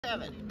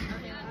7.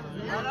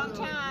 Right on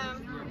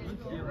time.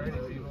 Get ready,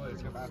 people.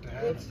 It's about to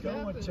happen. It's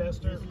going,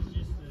 Chester.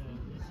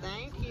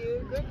 Thank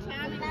you. Good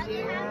timing,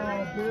 dear.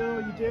 Oh,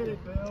 Bill, you did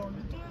it, Bill.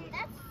 You did it.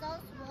 That's so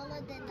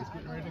smaller than the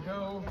Get ready to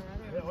go.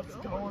 Yeah, it's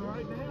going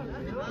right now.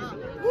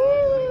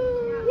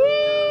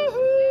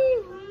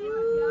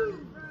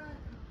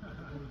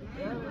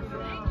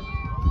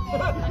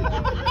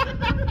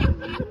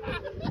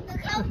 Look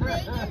how big it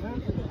is.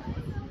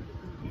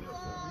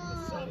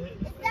 Whoa.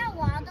 Is that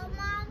water,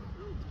 Mom?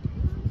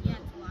 Yeah,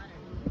 it's water.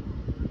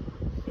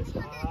 It's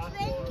You hot can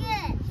drink water. it.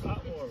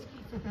 Hot water.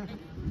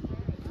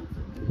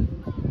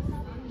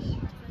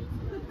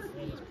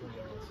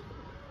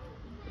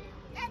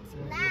 That's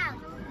loud.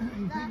 You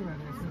think about it,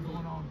 it's been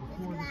going on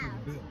before this was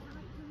built.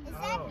 Is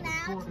that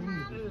loud, It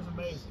Mom? is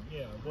amazing.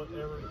 Yeah,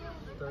 whatever,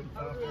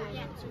 35, 40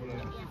 minutes or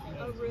whatever.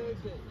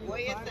 What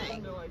do you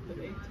think? Oh,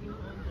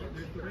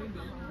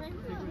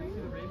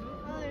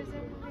 there's a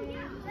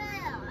rainbow.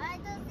 I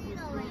don't see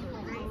the rainbow.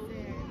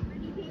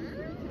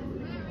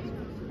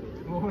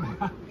 You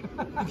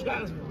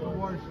guys were The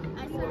worst. I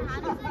said, how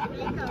does it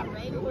make a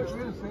rainbow? It's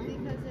gonna say-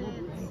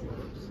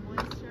 Because it's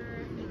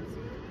moisture, it's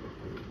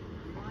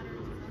water.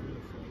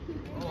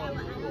 Yeah, but I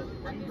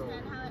don't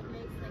understand how it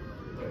makes like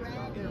red,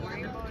 yellow,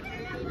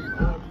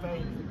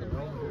 green,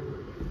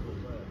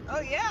 Oh,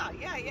 yeah,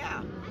 yeah,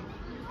 yeah.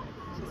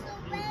 It's a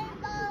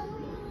rainbow.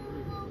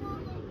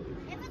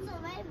 If it's a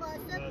rainbow, it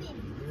should be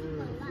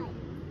super light.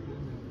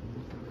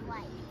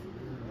 White.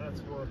 That's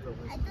worth it.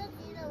 I don't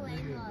see the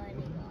rainbow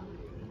anymore.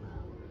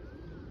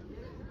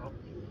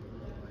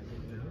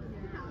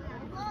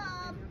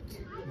 Mom.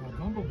 Now,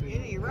 Bumblebee.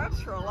 It erupts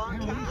for a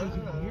long Yeah, because time.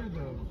 you can hear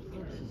the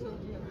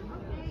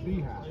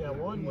beehive. Yeah,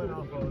 one went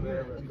off over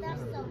there. But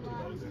That's the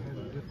one. It has a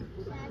different.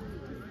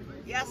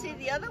 Yeah, see,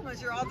 the other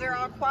ones are they're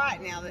all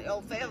quiet now. The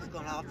Old Faithful's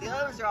going off. The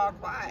other ones are all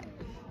quiet.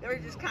 They were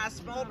just kind of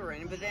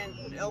smoldering, but then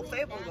the Old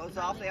Faithful goes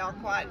off, they all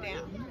quiet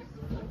down.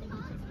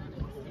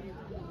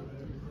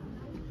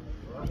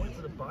 I went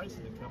to the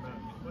bison to come out.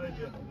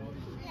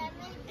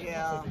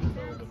 Yeah.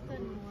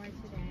 more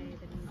today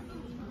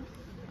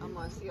I'm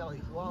going to see all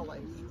these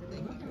wildlife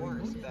things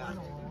warns about it.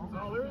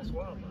 Oh, there is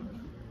wildlife.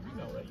 You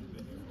know that. You've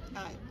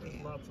been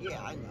here.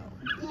 Yeah, I know.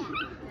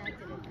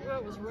 Well,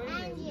 it was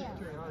raining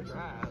during our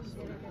drive. So.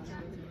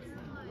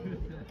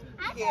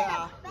 I Yeah,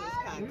 got it's a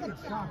kind bad of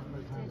It's shocking by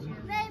the time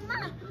we- Hey,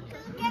 Mom,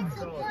 who gets the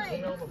So a point?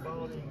 tail, the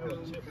bone, you know, a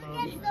Who chipmunk.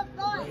 gets the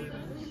point?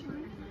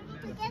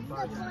 Who gets the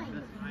point?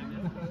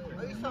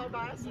 Oh, you saw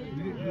bison?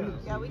 Yeah.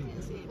 Yeah, we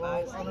didn't see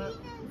Well, bison. on that, I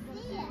didn't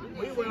see it.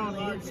 we went on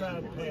the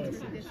inside pass.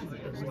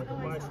 It was like a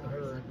bison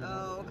herd.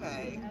 Oh,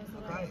 okay.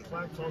 Right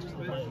close to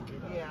the lake.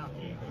 Yeah.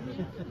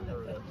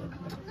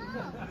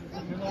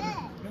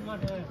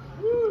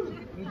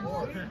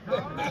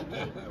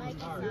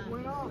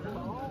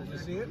 Did you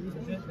see it?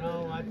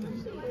 No, I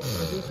just,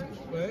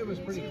 Well, it was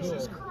pretty cool.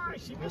 Jesus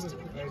Christ, you missed it.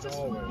 As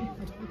always.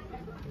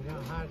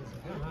 how high does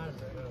it go?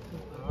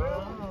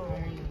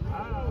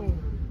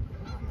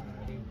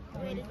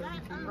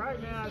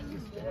 Right now, it's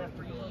just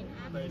afternoon.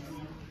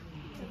 Basically.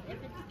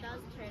 if it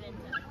does turn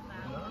into a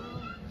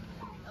cloud,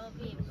 it'll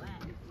be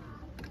wet.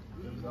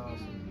 It was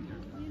awesome.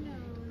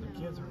 The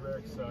kids are very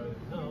excited.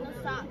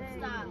 Stop,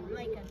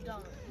 like a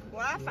dog.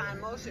 What I find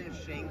most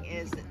interesting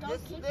is that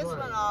this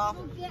went off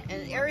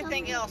and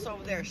everything else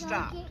over there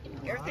stopped.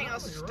 Everything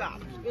else is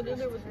stopped. And then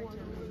there was one over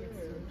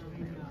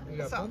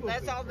there. So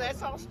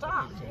that's all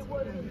stopped. That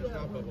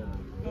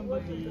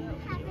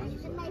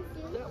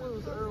one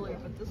was early,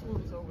 but this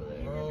one was over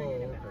there. Oh,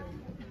 okay.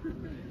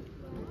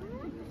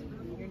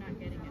 You're not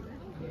getting it.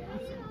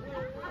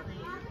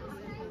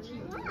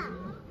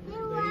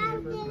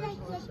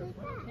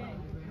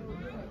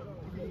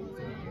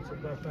 It's a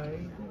buffet.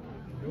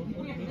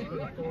 He's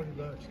put $40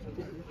 to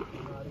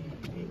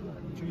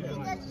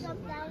Just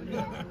jump down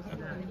there.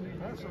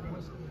 have some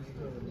whiskey.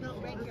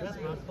 That's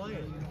my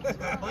plan. That's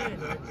my plan.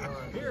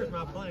 Here's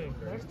my plan.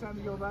 Next time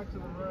you go back to the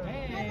room,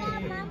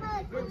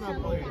 Mama, Here's my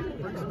plan.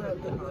 bring some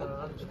of that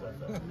other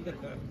stuff out.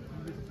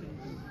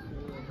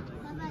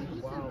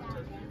 Wild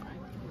turkey.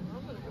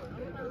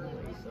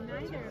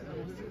 Neither of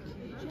us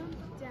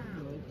jumped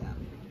down.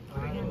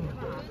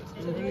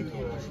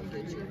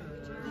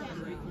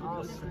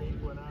 I'll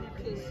sleep when I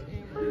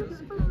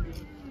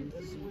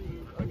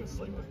I can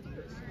sleep with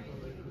this.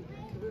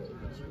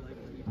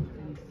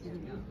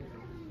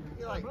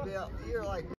 You're like Bill. You're like